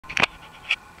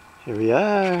Here we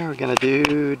are, we're gonna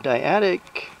do Dyadic,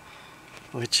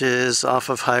 which is off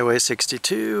of Highway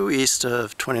 62 east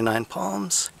of Twentynine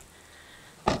Palms.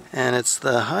 And it's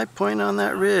the high point on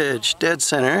that ridge, dead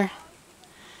center.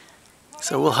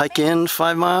 So we'll hike in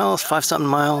 5 miles, 5-something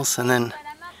miles, and then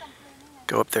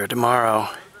go up there tomorrow.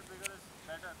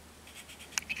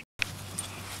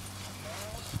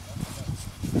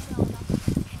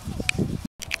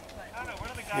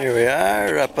 Here we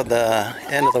are, up at the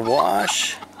end of the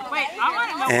wash.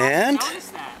 And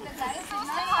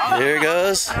here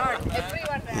goes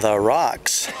the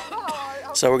rocks.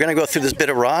 So we're going to go through this bit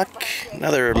of rock,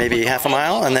 another maybe half a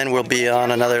mile, and then we'll be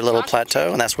on another little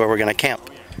plateau, and that's where we're going to camp.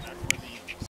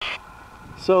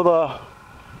 So the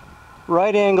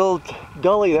right-angled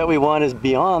gully that we want is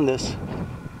beyond this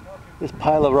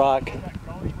pile of rock.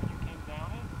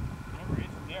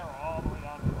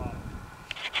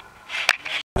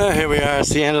 Here we are, it's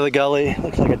the end of the gully.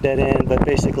 Looks like a dead end, but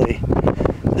basically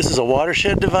this is a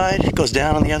watershed divide. It goes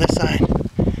down on the other side.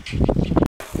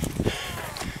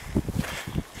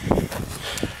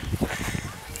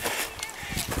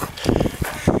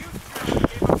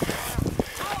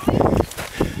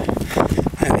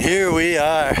 And here we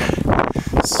are.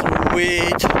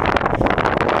 Sweet.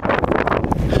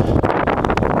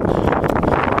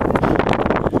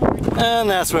 And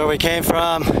that's where we came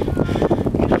from.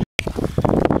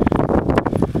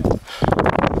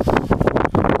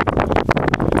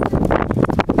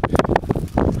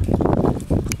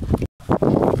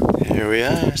 Here we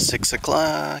are, 6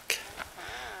 o'clock.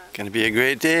 Gonna be a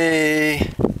great day.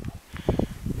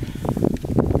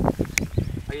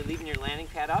 Are you leaving your landing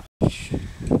pad up?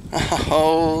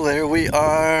 Oh, there we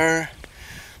are.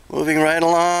 Moving right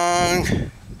along.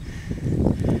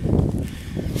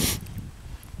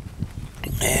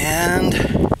 And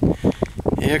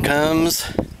here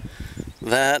comes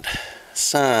that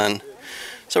sun.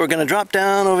 So we're gonna drop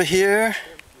down over here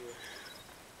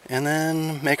and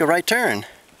then make a right turn.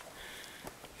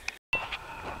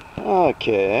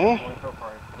 Okay,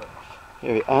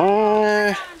 here we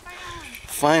are,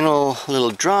 final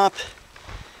little drop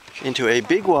into a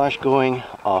big wash going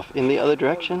off in the other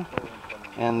direction,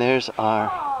 and there's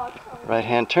our right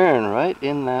hand turn right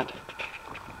in that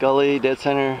gully, dead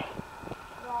center.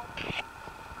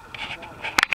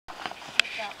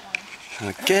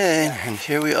 Okay, and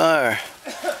here we are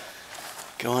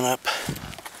going up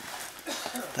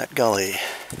that gully.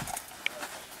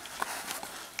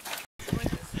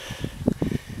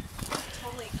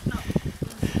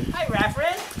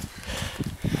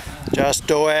 Just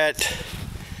do it.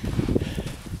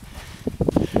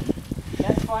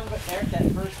 That's fun, but Eric,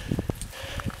 that first.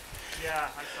 Yeah,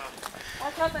 I saw.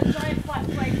 I thought that giant flat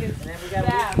flake is And then we got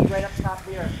bad. whiskey right up top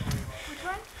here. Which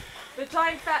one? The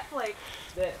giant fat flake.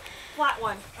 The Flat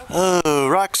one. Oh,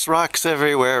 rocks, rocks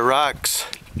everywhere, rocks.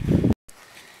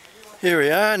 Here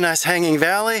we are, nice hanging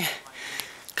valley.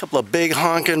 A couple of big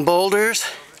honking boulders.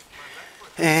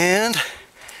 And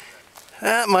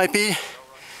that might be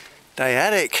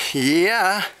Dyadic.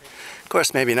 Yeah. Of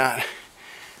course, maybe not.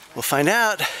 We'll find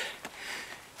out.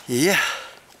 Yeah.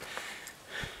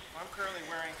 I'm currently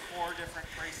wearing 4 different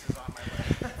braces on my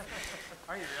leg.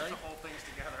 Are you really? To hold things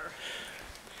together.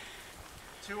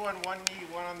 2 on one knee,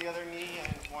 1 on the other knee,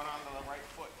 and 1 on the right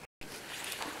foot.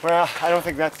 Well, I don't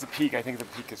think that's the peak. I think the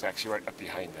peak is actually right up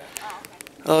behind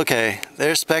that. Okay,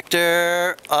 there's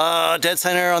Spectre, dead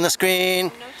center on the screen.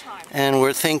 No time. And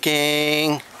we're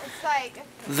thinking It's like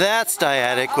that's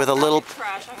Dyadic with a little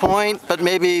point, but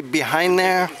maybe behind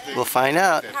there. We'll find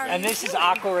out. And this is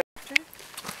aqua.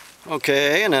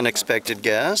 Okay, an unexpected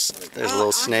guest. There's a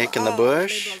little snake in the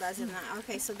bush.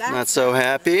 Okay, so that's Not so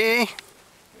happy.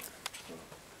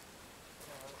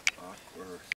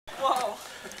 Whoa.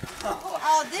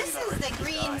 Oh, this is the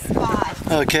green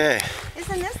spot. Okay,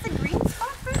 Isn't this the green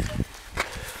spot, Bridget?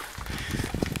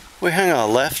 we hang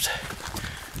on left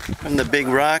from the big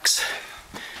rocks,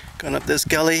 going up this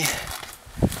gully.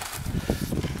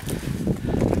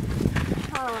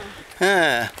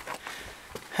 Huh.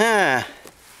 Huh.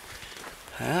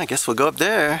 I guess we'll go up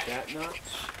there.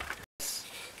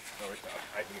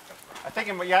 I think,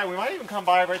 yeah, we might even come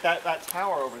by right that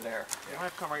tower over there. We might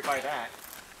have to come right by that.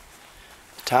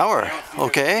 Tower.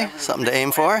 Okay, something to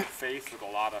aim for. Face with a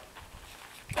lot of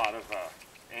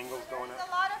angles going up.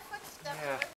 A lot of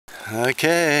footsteps. Yeah.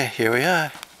 Okay, here we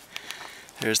are.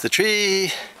 There's the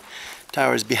tree.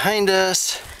 Tower's behind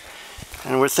us.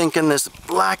 And we're thinking this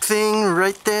black thing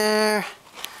right there,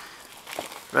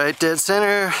 right dead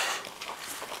center,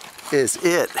 is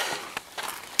it.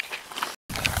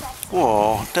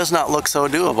 Whoa, does not look so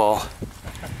doable.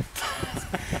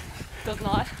 Does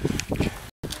not.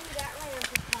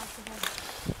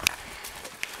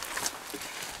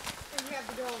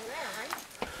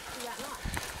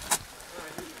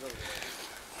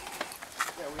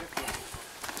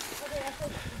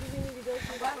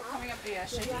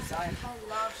 side.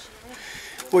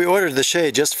 We ordered the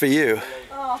shade just for you.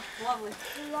 Oh, lovely.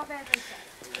 We love everything.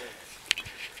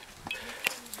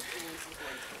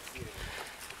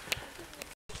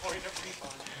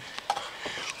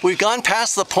 We've gone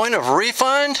past the point of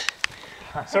refund?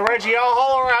 So Reggie, I'll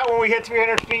holler out when we hit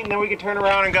 300 feet and then we can turn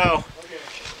around and go.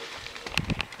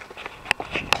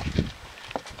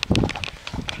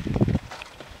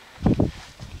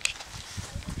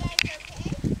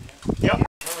 Yep.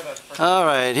 All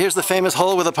right, here's the famous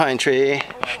hole with a pine tree. Okay,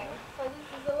 so this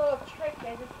is a little trick.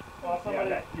 I just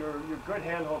Yeah, your good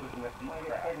handhold is in that deep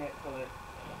crack. So that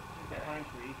the pine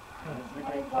tree. This is the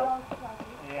great part.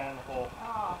 Yeah, and the hole.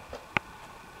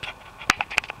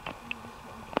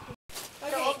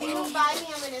 Okay, if you move by me,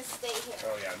 I'm going to stay here.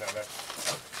 Oh yeah, no, that's,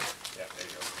 yeah, there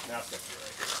you go. Now it's going to be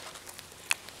right here.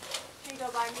 Can you go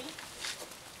by me?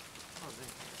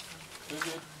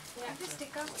 Yeah, just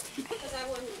stick up. Because I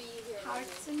wouldn't be here.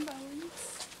 Hearts and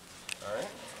bones.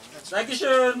 Alright.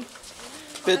 Dankeschön.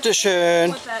 Bitteschön.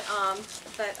 What that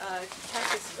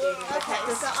cactus gave me, the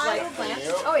cactus so I like will plant.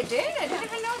 Oh, it did? I didn't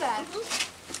even know that.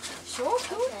 Sure,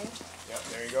 cool. Yep,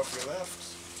 there you go for your left.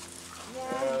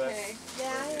 Yeah, Okay.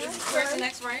 yeah. Where's the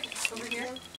next right? Over here?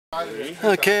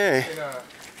 Okay.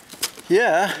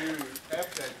 Yeah.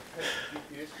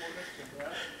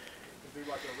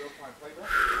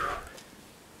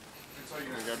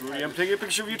 I'm taking a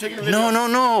picture of you taking a video.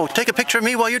 No. Take a picture of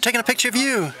me while you're taking a picture of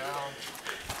you.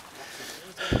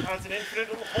 It's an infinite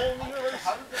little hole in the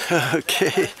universe.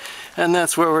 Okay. And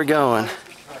that's where we're going.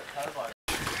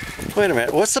 Wait a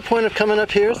minute. What's the point of coming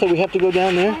up here? So we have to go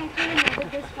down there?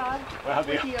 Well,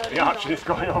 the option is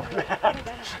going over that.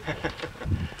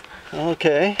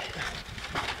 Okay.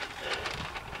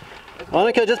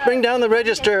 Monica, just bring down the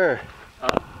register.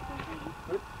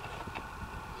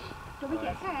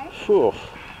 Phew.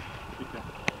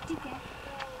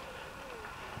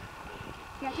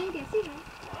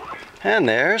 And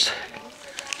there's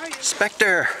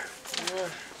Spectre.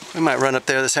 We might run up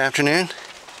there this afternoon.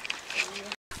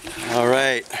 All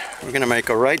right, we're gonna make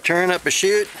a right turn up a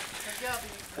chute.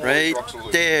 Right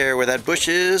there where that bush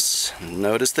is.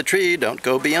 Notice the tree, don't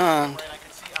go beyond.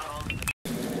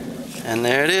 And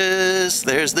there it is,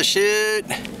 there's the chute.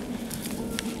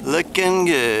 Looking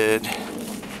good.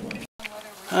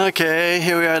 Okay,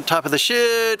 here we are at the top of the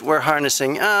chute. We're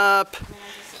harnessing up.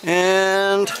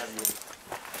 And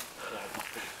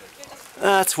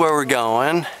that's where we're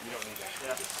going.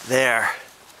 There.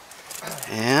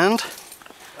 And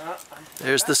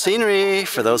there's the scenery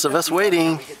for those of us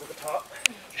waiting.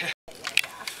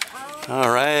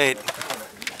 All right.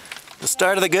 The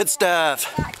start of the good stuff.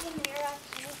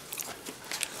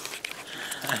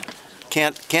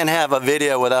 Can't have a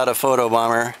video without a photo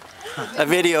bomber. A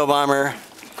video bomber.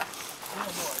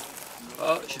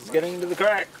 Oh, she's getting into the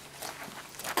crack.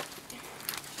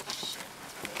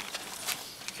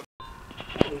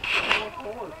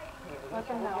 Let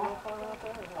them know.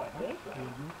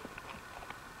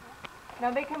 Now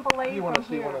they can belay You want to from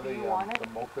see here one of if you the want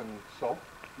it. molten salt?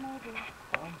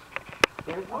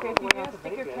 Okay, if you just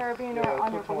stick your carabiner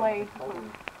on your belay,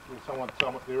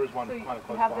 There is one so you kind of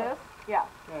close have by. this, yeah,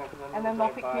 and then they'll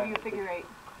give you a figure 8,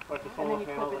 Like the and then you solar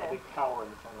clip panel, it that in. big tower in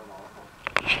the center of all of them.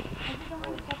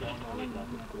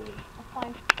 That's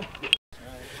fine.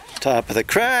 Top of the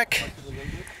crack.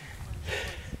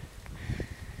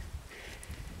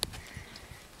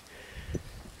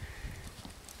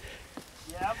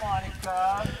 Yeah,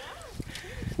 Monica.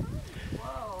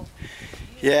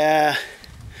 Yeah.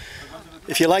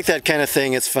 If you like that kind of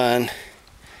thing, it's fun.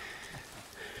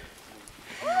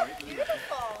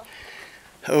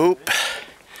 Oh,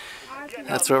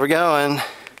 that's where we're going.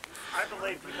 I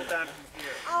belayed people down from here.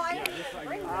 Oh, I didn't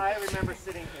bring that. I remember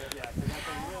sitting here, yeah.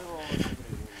 So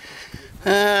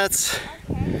That's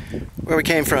where we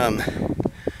came from.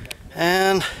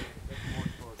 And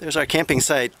there's our camping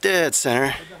site, dead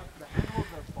center.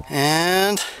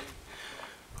 And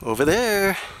over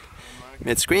there,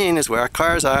 mid-screen, is where our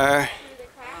cars are.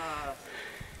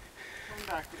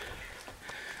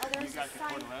 Oh, there's a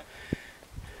sign.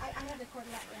 I have the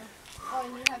coordinate now. Oh,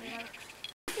 and you have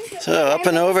it. So up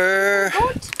and over,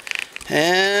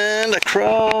 and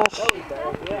across.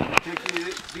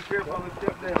 be careful on the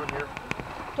step down here.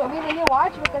 So we need to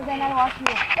watch because then I watch you.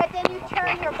 But then you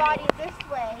turn your body this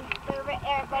way,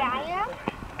 but I am.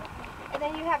 And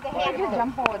then you have the hand. Just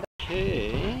jump forward.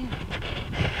 Okay.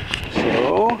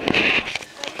 So,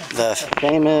 the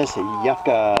famous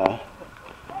yucca.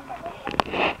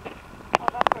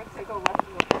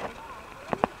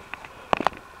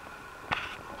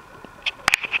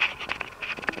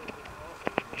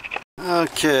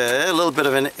 Okay, a little bit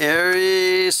of an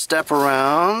airy step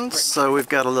around. So we've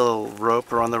got a little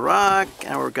rope around the rock,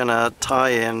 and we're gonna tie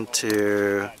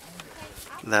into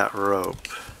that rope.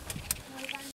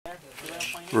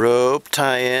 Rope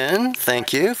tie-in.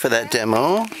 Thank you for that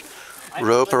demo.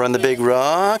 Rope around the big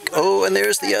rock. Oh, and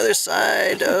there's the other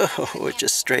side. Oh, it's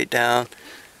just straight down.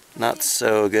 Not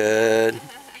so good.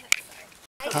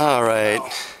 All right.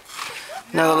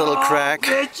 Another little crack.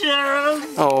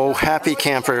 Oh, happy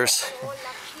campers.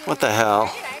 What the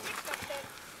hell?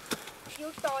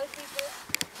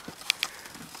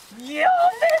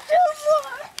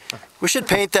 We should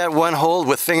paint that one hole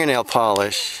with fingernail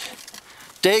polish.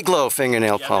 Day glow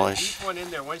fingernail polish. Deep one in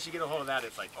there. Once you get a hold of that,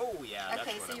 it's like, oh yeah. That's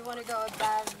Okay, what so I you want to go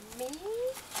above me?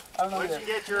 Once you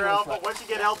get your elbow, once you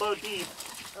get elbow deep.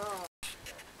 Oh.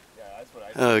 Yeah, that's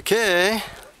what I. Okay.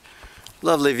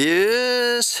 Lovely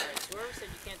views.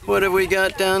 What have we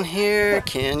got down here?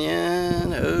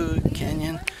 Canyon. Oh,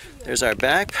 canyon. There's our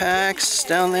backpacks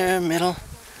down there, middle.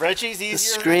 Reggie's easier. The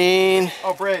screen.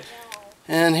 Oh, bridge.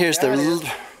 And here's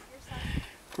the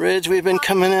ridge we've been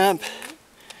coming up.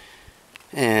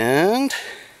 And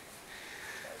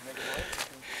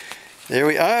there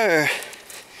we are.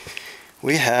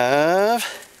 We have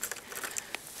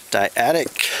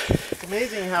Dyadic. It's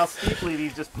amazing how steeply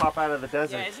these just pop out of the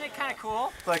desert. Yeah, isn't it kind of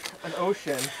cool? It's like an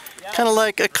ocean. Kind of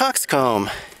like a coxcomb.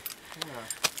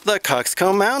 The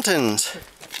Coxcomb Mountains.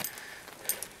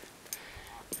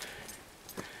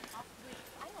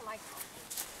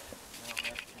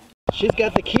 She's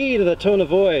got the key to the tone of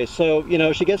voice, so, you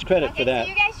know, she gets credit for that. So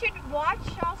you guys should watch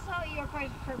also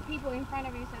for people in front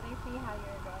of you so they see how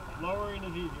you're going. Lowering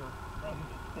is easier.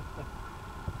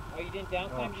 Oh, you didn't down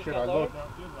climb, you just Should got I lowered?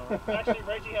 look? Actually,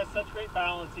 Reggie has such great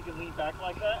balance, he can lean back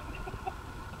like that.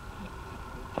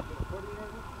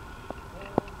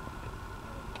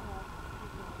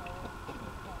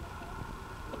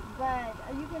 But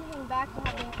you can hang back to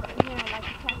have the, you know, like to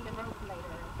check the rope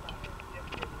later and stuff.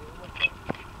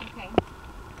 Okay.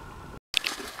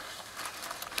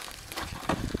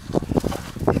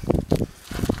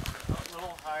 A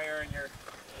little higher and your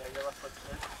left foot's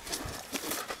good.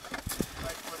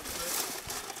 Right foot is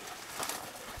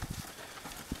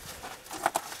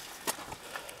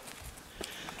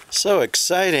good. So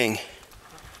exciting.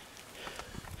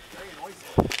 Very noisy.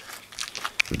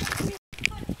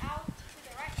 Out to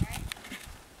the right, right?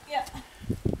 Yeah.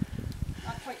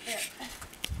 Not quite there.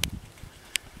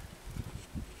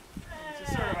 It's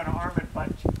just sort of an arm and butt.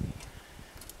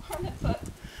 Arm and foot.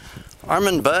 Arm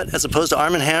and butt as opposed to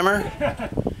arm and hammer.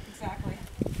 Exactly.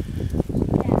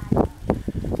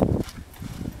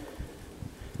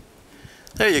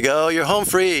 There you go, you're home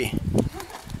free.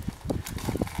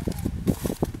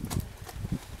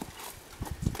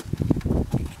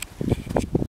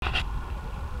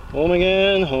 Home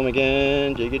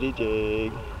again, diggity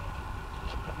dig.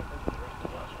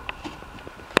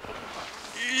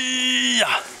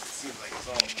 Yeah.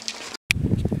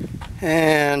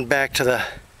 And back to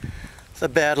the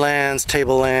Badlands,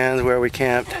 Tablelands where we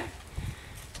camped.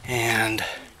 And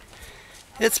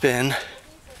it's been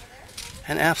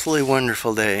an absolutely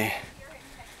wonderful day.